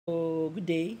good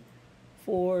day.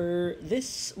 For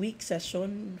this week's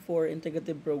session for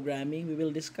integrative programming, we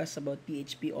will discuss about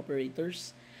PHP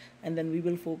operators, and then we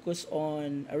will focus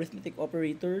on arithmetic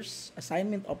operators,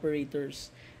 assignment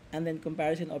operators, and then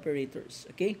comparison operators.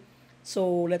 Okay? So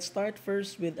let's start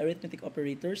first with arithmetic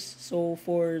operators. So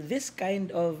for this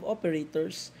kind of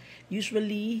operators,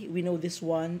 usually we know this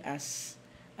one as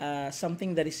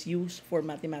something that is used for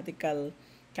mathematical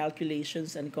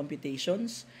calculations and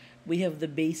computations. We have the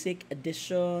basic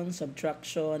addition,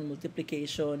 subtraction,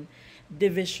 multiplication,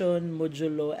 division,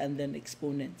 modulo, and then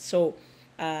exponent. So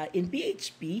in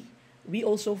PHP, we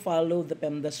also follow the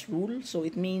PEMDAS rule. So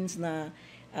it means na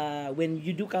when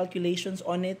you do calculations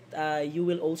on it, you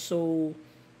will also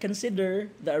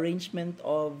consider the arrangement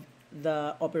of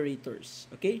the operators.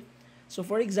 Okay? So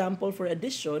for example, for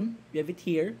addition, we have it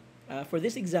here. For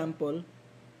this example,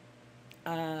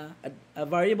 a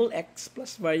variable x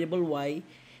plus variable y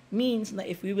means na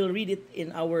if we will read it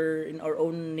in our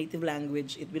own native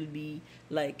language, it will be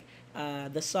like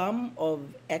the sum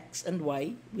of x and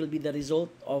y will be the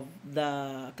result of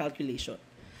the calculation.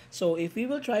 So if we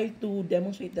will try to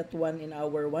demonstrate that one in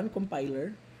our one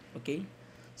compiler, okay?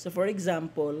 So for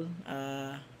example,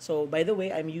 so by the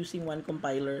way, I'm using one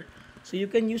compiler. So you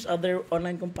can use other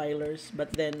online compilers,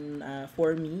 but then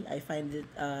for me, I find it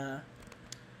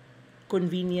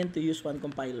convenient to use one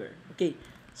compiler. Okay,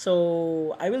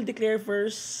 so I will declare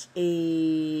first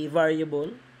a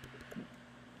variable.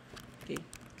 Okay,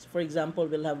 so for example,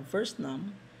 we'll have first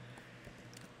num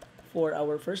for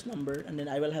our first number, and then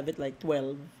I will have it like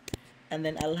 12, and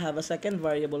then I'll have a second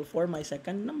variable for my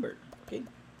second number. Okay,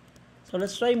 so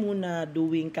let's try muna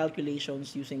doing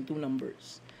calculations using two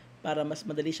numbers para mas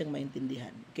madali siyang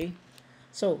maintindihan. Okay,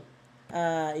 so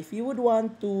if you would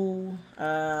want to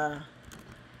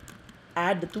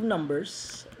add the two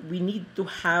numbers, we need to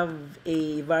have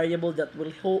a variable that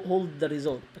will hold the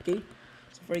result. Okay,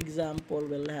 so for example,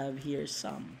 we'll have here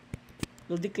sum.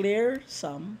 We'll declare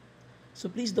sum. So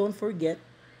please don't forget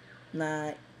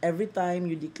na every time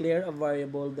you declare a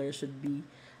variable, there should be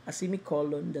a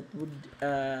semicolon that would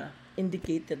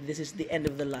indicate that this is the end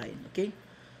of the line. Okay,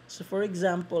 so for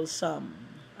example, sum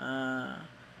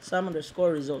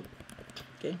underscore result.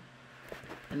 Okay,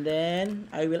 and then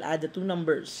I will add the two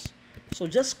numbers. So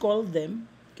just call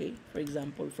them, okay, for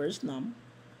example, first num,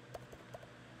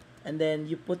 and then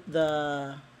you put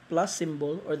the plus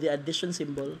symbol or the addition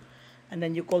symbol, and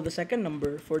then you call the second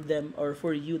number for them or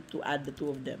for you to add the two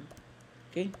of them.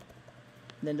 Okay,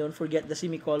 and then don't forget the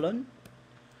semicolon.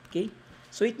 Okay,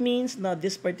 so it means na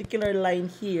this particular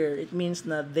line here, it means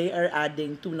na they are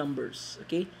adding two numbers.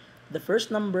 Okay, the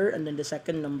first number and then the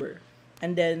second number,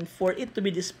 and then for it to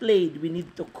be displayed, we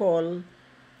need to call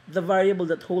the variable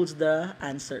that holds the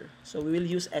answer. So we will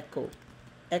use echo,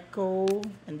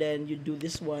 and then you do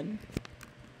this one.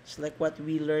 It's like what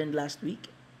we learned last week,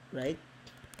 right?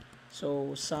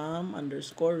 So sum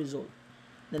underscore result.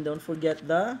 Then don't forget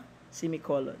the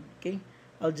semicolon. Okay,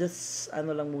 I'll just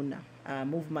lang muna,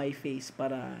 move my face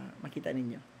para makita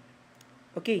ninyo.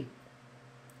 Okay,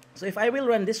 so if I will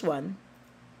run this one,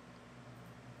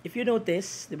 if you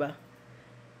notice, di ba?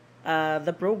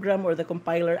 The program or the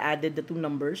compiler added the two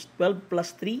numbers. 12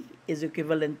 plus 3 is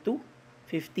equivalent to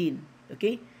 15.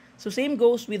 Okay, so same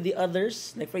goes with the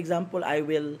others. Like for example, I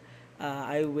will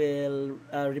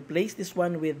replace this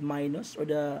one with minus or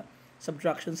the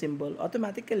subtraction symbol.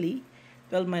 Automatically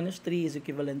 12 minus 3 is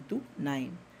equivalent to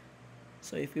 9.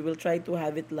 So if we will try to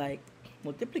have it like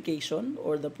multiplication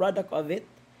or the product of it,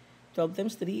 12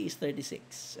 times 3 is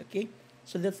 36. Okay,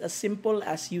 so that's as simple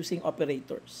as using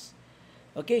operators.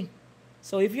 Okay,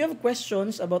 so if you have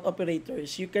questions about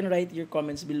operators, you can write your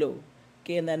comments below.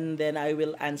 Okay, and then I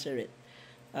will answer it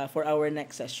for our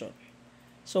next session.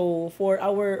 So for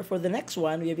the next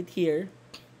one, we have it here.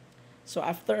 So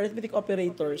after arithmetic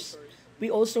operators, we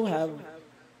also have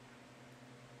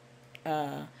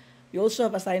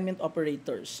assignment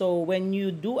operators. So when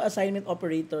you do assignment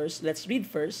operators, let's read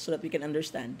first so that we can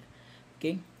understand.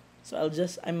 Okay, so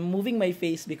I'm moving my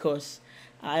face because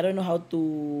I don't know how to,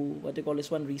 what do you call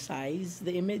this one, resize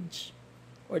the image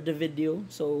or the video.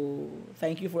 So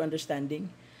thank you for understanding.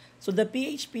 So the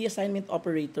PHP assignment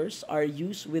operators are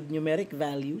used with numeric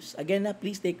values. Again,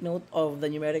 please take note of the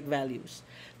numeric values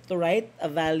to write a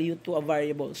value to a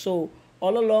variable. So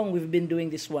all along, we've been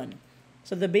doing this one.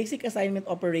 So the basic assignment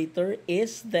operator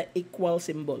is the equal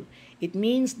symbol. It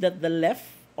means that the left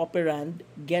operand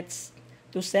gets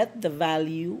to set the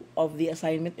value of the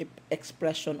assignment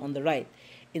expression on the right.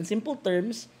 In simple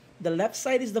terms, the left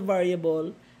side is the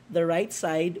variable, the right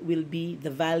side will be the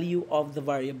value of the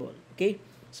variable. Okay?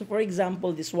 So for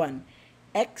example, this one,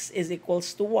 x is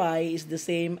equals to y is the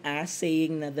same as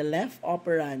saying na the left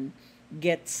operand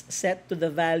gets set to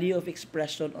the value of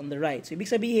expression on the right. So,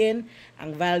 ibig sabihin,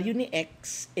 ang value ni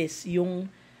x is yung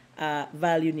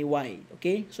value ni y.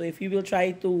 Okay? So, if you will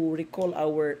try to recall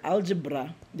our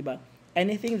algebra, di ba?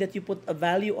 Anything that you put a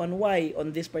value on y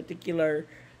on this particular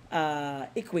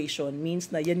equation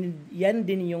means na yan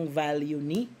din yung value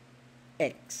ni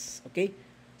x. Okay?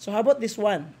 So, how about this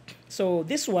one? So,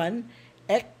 this one,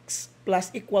 x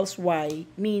plus equals y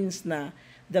means na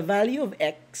the value of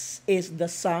x is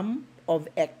the sum of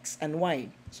x and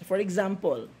y. So, for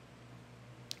example,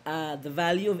 the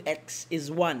value of x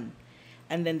is 1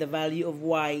 and then the value of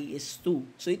y is 2.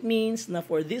 So, it means na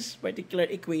for this particular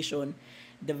equation,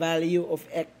 the value of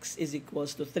x is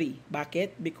equals to 3.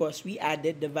 Bakit? Because we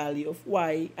added the value of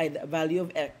y, the value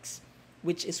of x,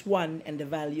 which is 1, and the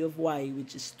value of y,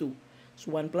 which is 2.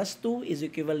 So, 1 plus 2 is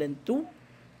equivalent to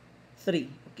 3.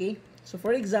 Okay? So,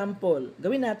 for example,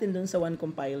 gawin natin dun sa one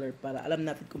compiler para alam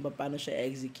natin kung paano siya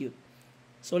execute.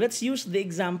 So, let's use the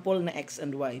example na x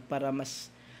and y para mas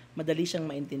madali siyang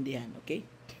maintindihan. Okay?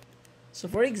 So,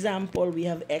 for example, we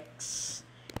have x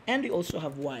and we also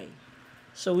have y.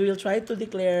 So, we will try to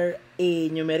declare a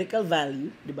numerical value.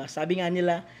 Diba? Sabi nga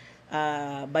nila,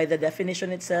 by the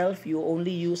definition itself, you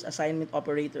only use assignment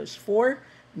operators for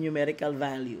numerical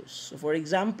values. So, for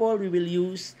example, we will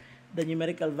use the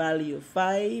numerical value of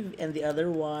 5 and the other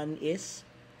one is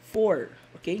 4.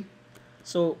 Okay?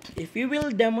 So, if you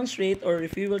will demonstrate or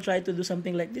if you will try to do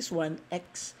something like this one,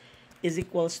 x is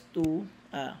equals to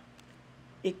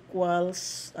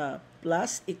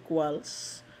plus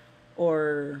equals,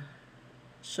 or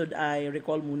should I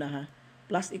recall muna ha?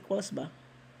 Plus equals ba?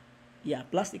 Yeah,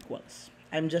 plus equals.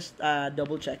 I'm just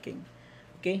double checking.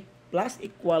 Okay? Plus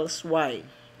equals y.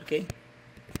 Okay?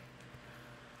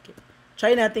 Okay.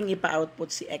 Try nating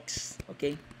ipa-output si x.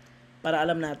 Okay? Para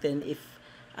alam natin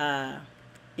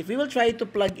if we will try to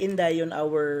plug in dayon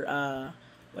our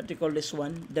what do you call this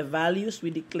one, the values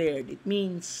we declared, it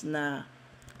means na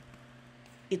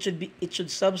it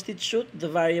should substitute the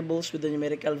variables with the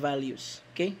numerical values.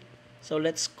 Okay? So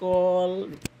let's call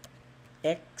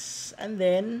x and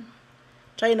then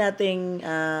try nating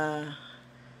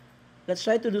let's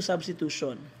try to do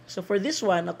substitution. So for this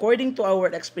one, according to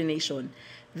our explanation,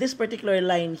 this particular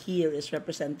line here is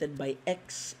represented by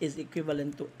x is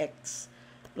equivalent to x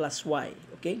plus y.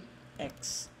 Okay?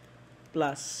 X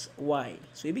plus y.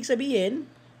 So, ibig sabihin,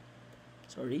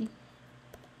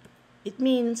 it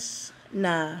means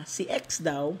na si x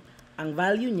daw, ang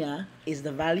value niya is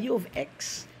the value of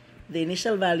x, the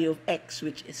initial value of x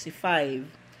which is si 5,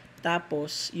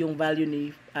 tapos yung value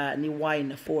ni y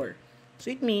na 4. So,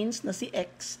 it means na si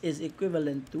x is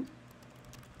equivalent to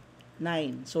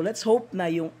 9. So, let's hope na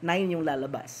yung 9 yung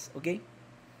lalabas. Okay?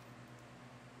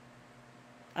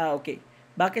 Okay.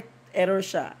 Bakit error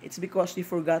siya? It's because we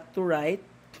forgot to write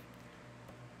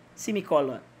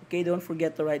semicolon. Okay, don't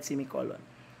forget to write semicolon.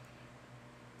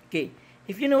 Okay,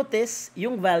 if you notice,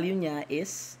 yung value niya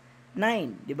is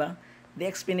 9, di ba? The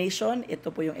explanation,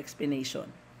 ito po yung explanation.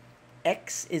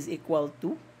 X is equal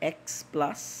to x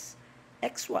plus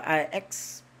x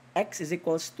is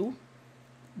equals to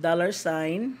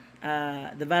 $sign,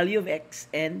 the value of x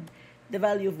and the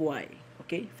value of y.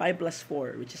 Okay, 5 plus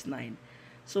 4, which is 9.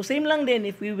 So, same lang din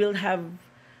if we will have,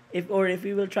 if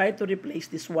we will try to replace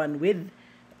this one with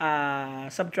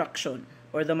subtraction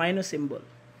or the minus symbol.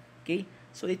 Okay?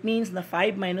 So, it means na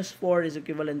 5 minus 4 is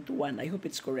equivalent to 1. I hope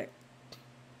it's correct.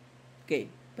 Okay.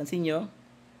 Pansin nyo?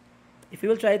 If we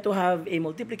will try to have a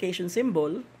multiplication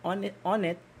symbol on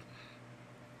it,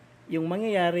 yung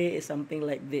mangyayari is something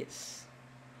like this.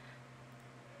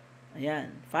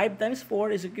 Ayan. 5 times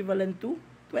 4 is equivalent to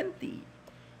 20.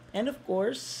 And of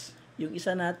course, yung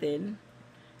isa natin,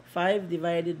 5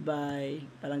 divided by,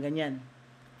 parang ganyan,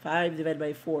 5 divided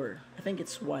by 4. I think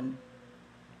it's 1.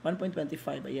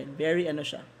 1.25. Ayan. Very ano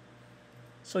siya.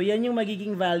 So, yan yung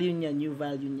magiging value niya, new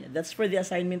value niya. That's for the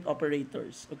assignment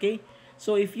operators. Okay?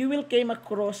 So, if you will came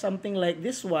across something like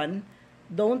this one,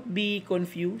 don't be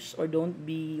confused or don't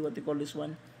be, what do you call this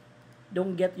one?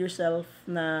 Don't get yourself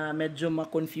na medyo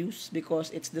ma-confused because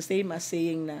it's the same as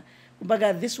saying na,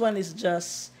 kumbaga, this one is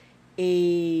just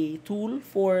a tool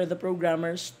for the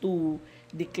programmers to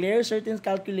declare certain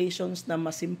calculations na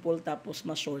mas simple tapos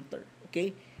mas shorter.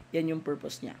 Okay? Yan yung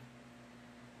purpose niya.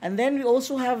 And then we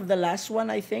also have the last one,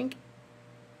 I think.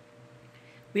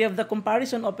 We have the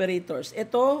comparison operators.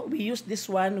 Ito, we use this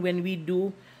one when we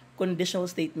do conditional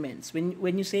statements.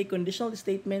 When you say conditional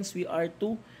statements, we are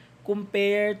to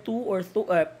compare two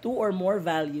or more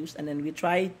values and then we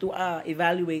try to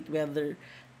evaluate whether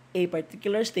a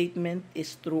particular statement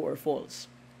is true or false.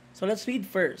 So let's read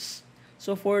first.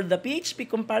 So for the PHP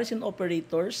comparison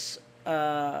operators,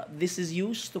 this is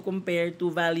used to compare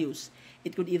two values.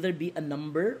 It could either be a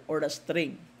number or a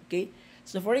string. Okay?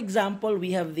 So for example,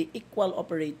 we have the equal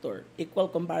operator, equal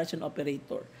comparison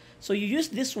operator. So you use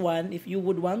this one if you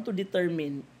would want to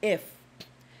determine if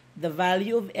the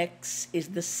value of x is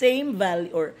the same value,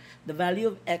 or the value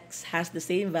of x has the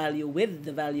same value with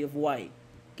the value of y.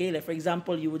 Okay, like for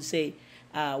example, you would say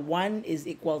 1 is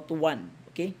equal to 1.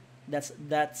 Okay, that's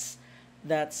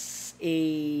a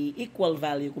equal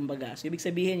value kumbaga. So ibig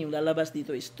sabihin yung lalabas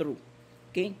dito is true.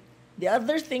 Okay, the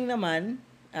other thing naman,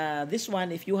 this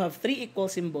one, if you have three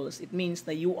equal symbols, it means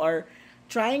that you are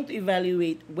trying to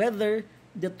evaluate whether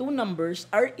the two numbers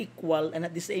are equal and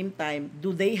at the same time,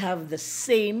 do they have the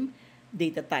same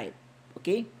data type?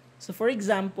 Okay? So for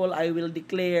example, I will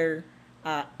declare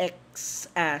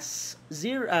x as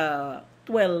 12,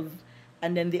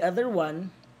 and then the other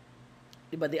one,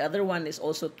 diba, the other one is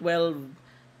also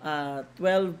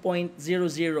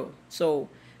 12.00. So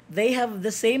they have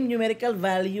the same numerical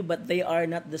value, but they are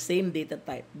not the same data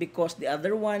type because the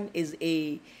other one is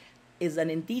an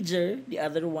integer, the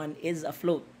other one is a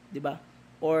float, diba?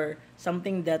 Or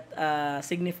something that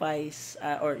signifies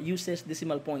or uses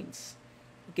decimal points.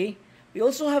 Okay? We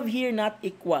also have here not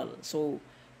equal. So,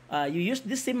 you use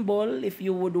this symbol if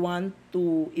you would want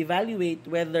to evaluate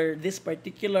whether this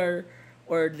particular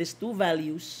or these two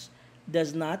values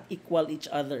does not equal each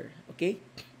other. Okay?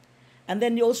 And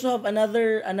then you also have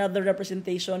another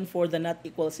representation for the not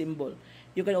equal symbol.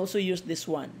 You can also use this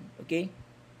one. Okay?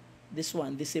 This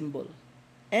one, this symbol.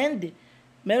 And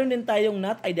meron din tayong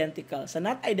not identical. Sa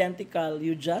not identical,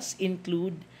 you just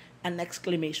include an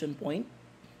exclamation point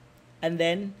and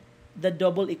then the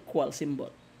double equal symbol.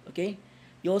 Okay?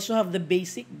 You also have the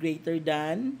basic greater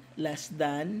than, less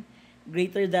than,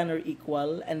 greater than or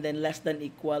equal, and then less than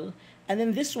equal. And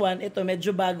then this one, ito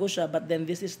medyo bago siya, but then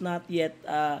this is not yet,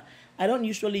 I don't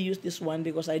usually use this one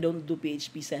because I don't do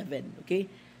PHP 7. Okay?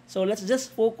 So let's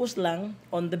just focus lang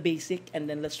on the basic and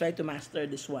then let's try to master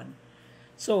this one.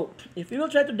 So, if you will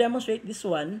try to demonstrate this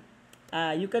one,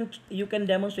 you can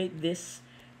demonstrate this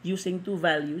using two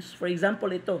values. For example,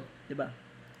 ito, di ba?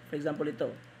 For example, ito.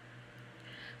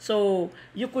 So,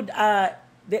 you could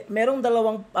merong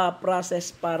dalawang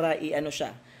process para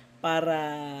para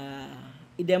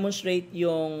i-demonstrate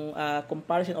yung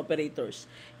comparison operators.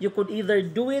 You could either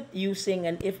do it using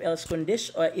an if-else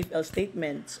condition or if-else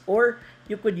statements, or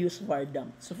you could use var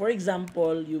dump. So, for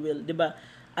example, you will, di ba?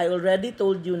 I already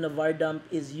told you na var dump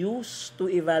is used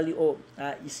to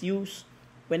is used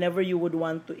whenever you would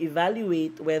want to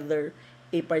evaluate whether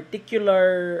a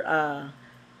particular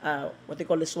what do you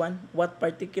call this one? What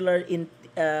particular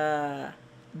data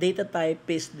type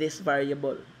is this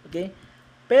variable? Okay?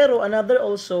 Pero another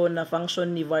also na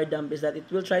function ni var dump is that it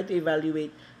will try to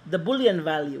evaluate the boolean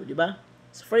value, di ba?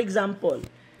 So for example,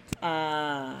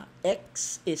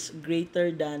 x is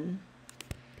greater than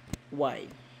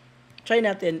y. Try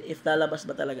natin if lalabas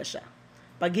ba talaga siya.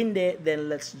 Pag hindi, then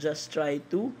let's just try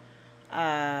to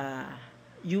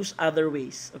use other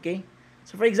ways. Okay?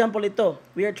 So for example, ito.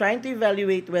 We are trying to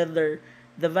evaluate whether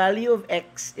the value of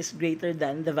x is greater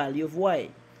than the value of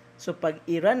y. So pag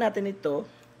i-run natin ito,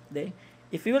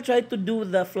 if you will try to do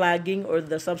the flagging or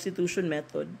the substitution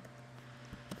method,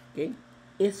 okay,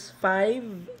 is 5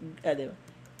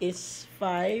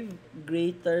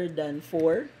 greater than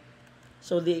 4?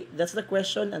 So that's the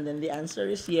question, and then the answer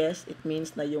is yes. It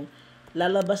means na yung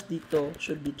lalabas dito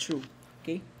should be true.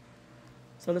 Okay?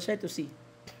 So let's try to see.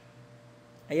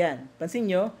 Ayan. Pansin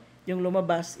nyo, yung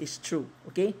lumabas is true.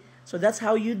 Okay? So that's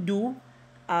how you do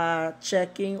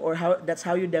checking, or that's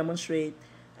how you demonstrate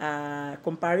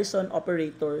comparison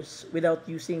operators without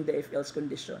using the if-else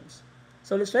conditions.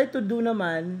 So let's try to do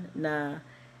naman na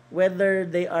whether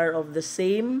they are of the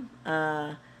same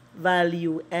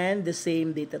value and the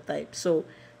same data type. So,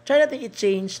 try natin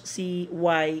i-change si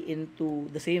y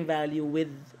into the same value with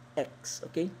x.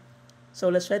 Okay? So,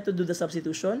 let's try to do the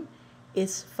substitution.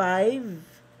 Is 5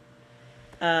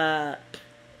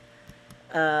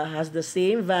 has the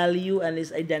same value and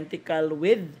is identical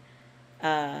with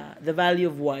the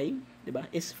value of y. Diba?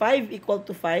 Is 5 equal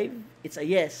to 5? It's a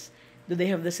yes. Do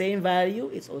they have the same value?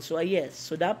 It's also a yes.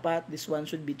 So, dapat this one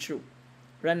should be true.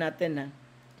 Run natin, ha?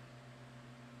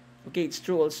 Okay, it's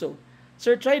true also.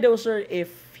 Sir, try daw, sir, if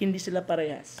hindi sila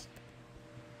parehas.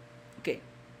 Okay.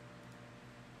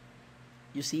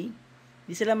 You see?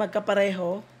 Hindi sila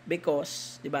magkapareho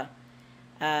because, di ba?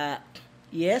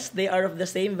 Yes, they are of the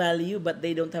same value, but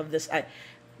they don't have this.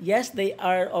 Yes, they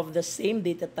are of the same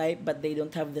data type, but they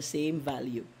don't have the same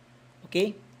value.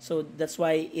 Okay? So, that's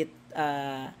why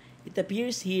it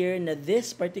appears here na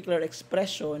this particular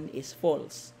expression is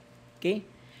false. Okay?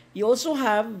 You also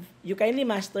have, you kindly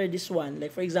master this one.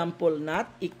 Like for example,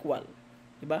 not equal.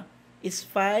 Diba? Is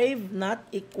 5 not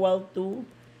equal to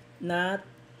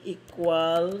 4?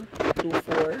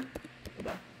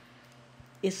 Diba?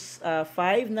 Is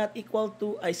 5 not equal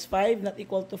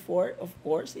to 4? Of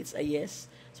course, it's a yes.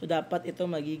 So dapat ito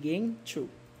magiging true.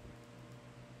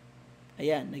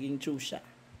 Ayan, naging true siya.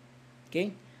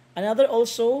 Okay? Another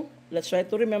also, let's try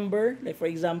to remember, like for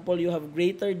example, you have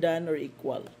greater than or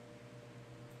equal.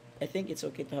 I think it's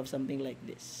okay to have something like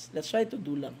this. Let's try to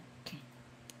do lang.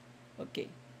 Okay.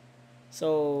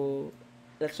 So,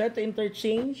 let's try to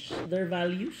interchange their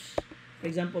values. For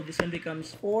example, this one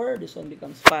becomes 4, this one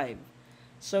becomes 5.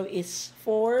 So, is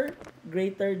 4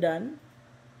 greater than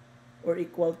or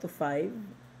equal to 5?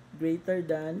 Greater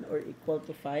than or equal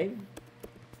to 5?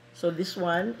 So, this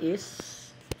one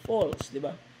is false, di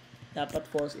ba? Dapat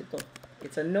false ito.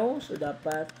 It's a no, so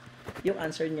dapat yung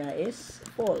answer niya is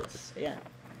false. Ayan.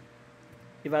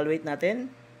 Evaluate natin.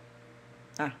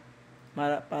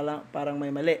 Parang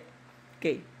may mali.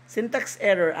 Okay. Syntax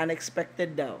error,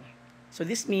 unexpected daw. So,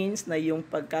 this means na yung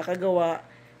pagkakagawa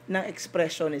ng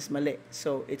expression is mali.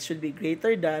 So, it should be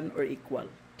greater than or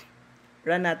equal.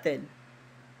 Run natin.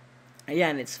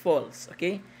 Ayan, it's false.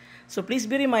 Okay? So, please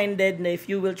be reminded na if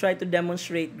you will try to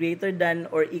demonstrate greater than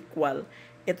or equal,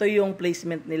 ito yung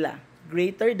placement nila.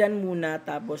 Greater than muna,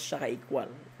 tapos saka equal.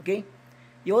 Okay?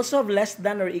 You also have less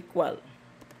than or equal.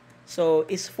 So,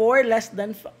 is 4 less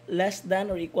than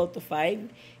or equal to 5?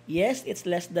 Yes, it's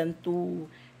less than 2.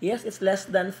 Yes, it's less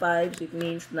than 5. So, it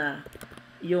means na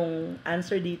yung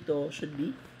answer dito should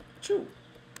be true.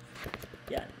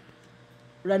 Yan.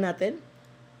 Run natin.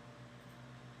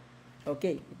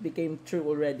 Okay, it became true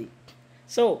already.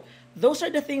 So, those are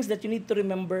the things that you need to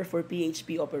remember for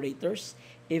PHP operators.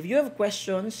 If you have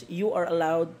questions, you are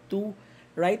allowed to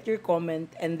write your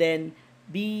comment and then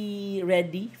be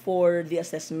ready for the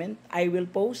assessment. I will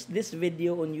post this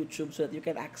video on YouTube so that you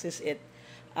can access it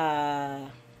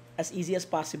as easy as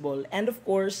possible. And of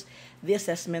course, the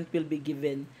assessment will be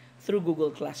given through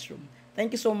Google Classroom.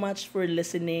 Thank you so much for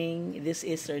listening. This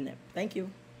is Sir Nep. Thank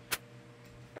you.